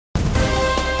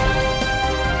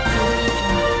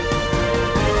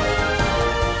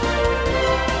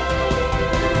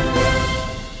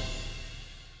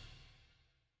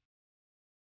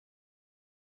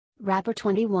Rapper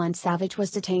 21 Savage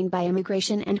was detained by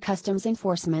Immigration and Customs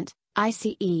Enforcement,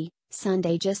 ICE,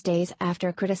 Sunday just days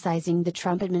after criticizing the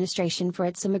Trump administration for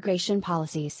its immigration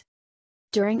policies.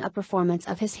 During a performance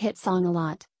of his hit song A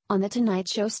Lot, on The Tonight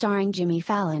Show starring Jimmy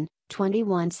Fallon,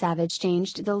 21 Savage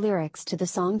changed the lyrics to the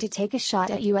song to take a shot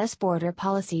at U.S. border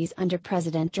policies under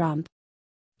President Trump.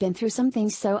 Been through some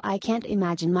things so I can't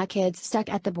imagine my kids stuck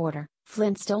at the border,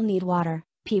 Flint still need water,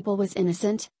 people was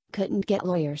innocent, couldn't get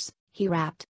lawyers, he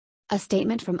rapped. A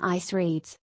statement from ICE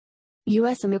reads: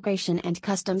 U.S. Immigration and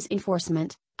Customs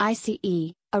Enforcement,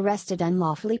 ICE, arrested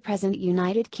unlawfully present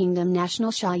United Kingdom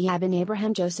national Shahya bin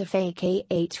Abraham Joseph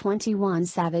aka 21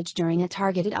 Savage during a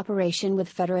targeted operation with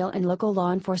federal and local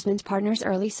law enforcement partners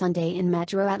early Sunday in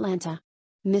Metro Atlanta.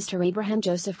 Mr. Abraham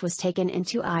Joseph was taken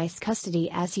into ICE custody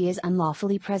as he is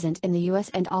unlawfully present in the U.S.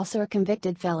 and also a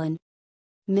convicted felon.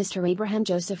 Mr. Abraham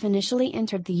Joseph initially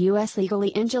entered the U.S. legally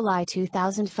in July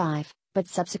 2005. But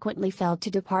subsequently failed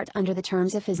to depart under the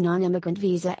terms of his non-immigrant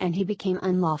visa and he became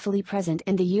unlawfully present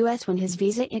in the U.S. when his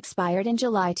visa expired in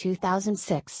July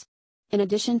 2006. In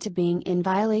addition to being in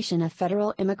violation of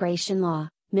federal immigration law,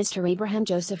 Mr. Abraham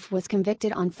Joseph was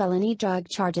convicted on felony drug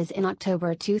charges in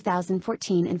October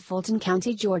 2014 in Fulton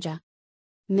County, Georgia.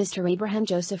 Mr. Abraham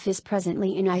Joseph is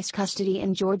presently in ICE custody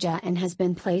in Georgia and has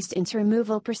been placed into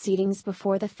removal proceedings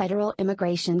before the federal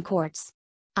immigration courts.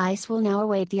 ICE will now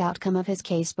await the outcome of his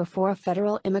case before a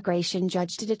federal immigration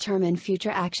judge to determine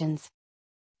future actions.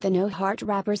 The No Heart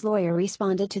rapper's lawyer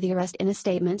responded to the arrest in a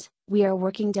statement: "We are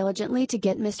working diligently to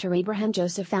get Mr. Abraham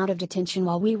Joseph out of detention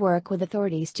while we work with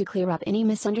authorities to clear up any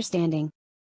misunderstanding."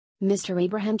 Mr.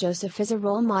 Abraham Joseph is a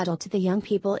role model to the young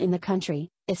people in the country,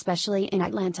 especially in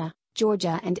Atlanta,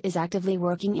 Georgia, and is actively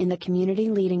working in the community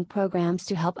leading programs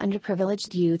to help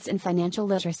underprivileged youths in financial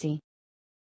literacy.